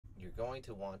you're going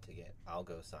to want to get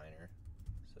Algo Signer.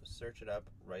 So search it up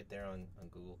right there on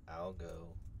Google,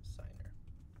 Algo Signer.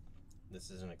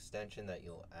 This is an extension that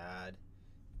you'll add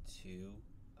to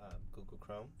Google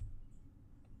Chrome.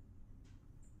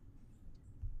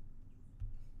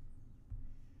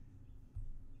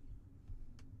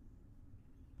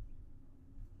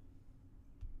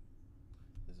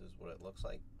 This is what it looks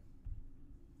like.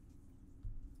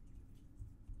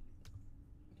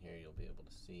 Here you'll be able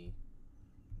to see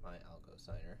my Algo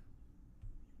Signer.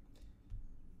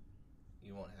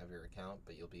 You won't have your account,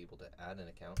 but you'll be able to add an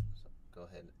account. So go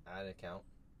ahead and add an account.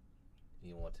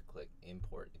 You want to click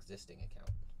Import Existing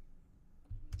Account.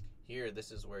 Here,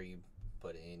 this is where you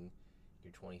put in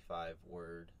your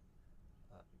 25-word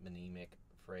mnemonic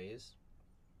phrase.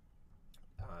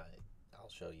 I'll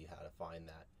show you how to find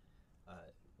that,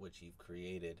 which you've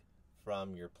created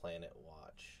from your Planet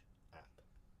Watch app.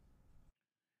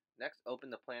 Next, open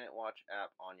the Planet Watch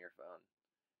app on your phone.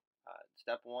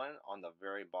 Step 1, on the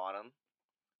very bottom,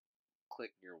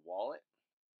 click your wallet.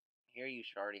 Here you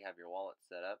should already have your wallet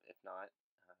set up. If not,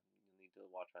 you'll need to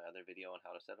watch my other video on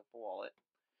how to set up a wallet.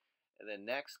 And then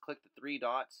next, click the 3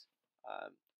 dots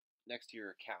next to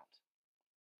your account.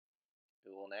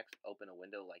 It will next open a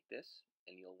window like this,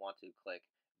 and you'll want to click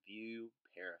View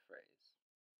Paraphrase.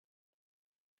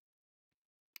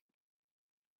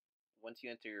 Once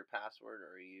you enter your password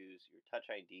or use your Touch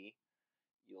ID,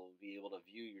 you'll be able to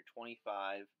view your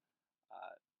 25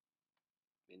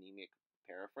 mnemonic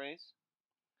paraphrase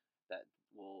that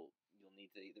you'll need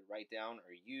to either write down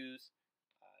or use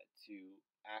to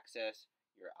access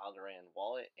your Algorand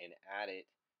wallet and add it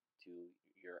to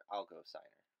your Algo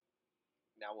Signer.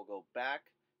 Now we'll go back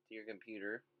to your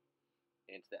computer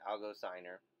into the Algo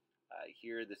Signer.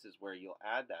 Here, this is where you'll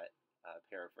add that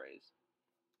paraphrase.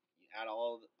 You add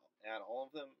all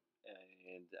of them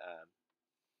and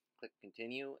click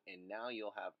Continue, and now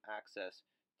you'll have access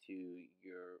to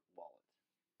your wallet.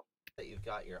 You've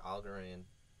got your Algorand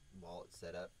wallet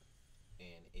set up,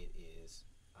 and it is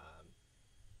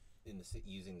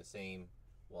using the same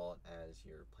wallet as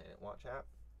your Planet Watch app.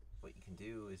 What you can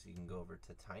do is you can go over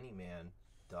to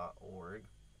TinyMan.org,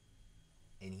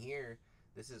 and here,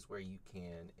 this is where you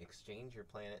can exchange your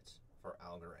planets for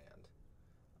Algorand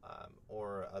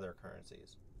or other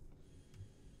currencies.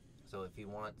 So if you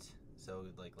want,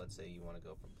 like let's say you want to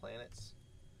go from planets,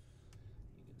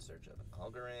 you can search up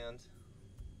Algorand.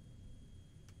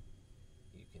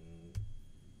 You can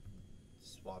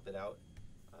swap it out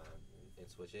and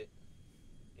switch it,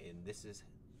 and this is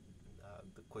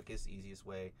the quickest, easiest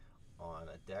way on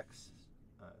a DEX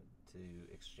to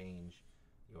exchange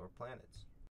your planets.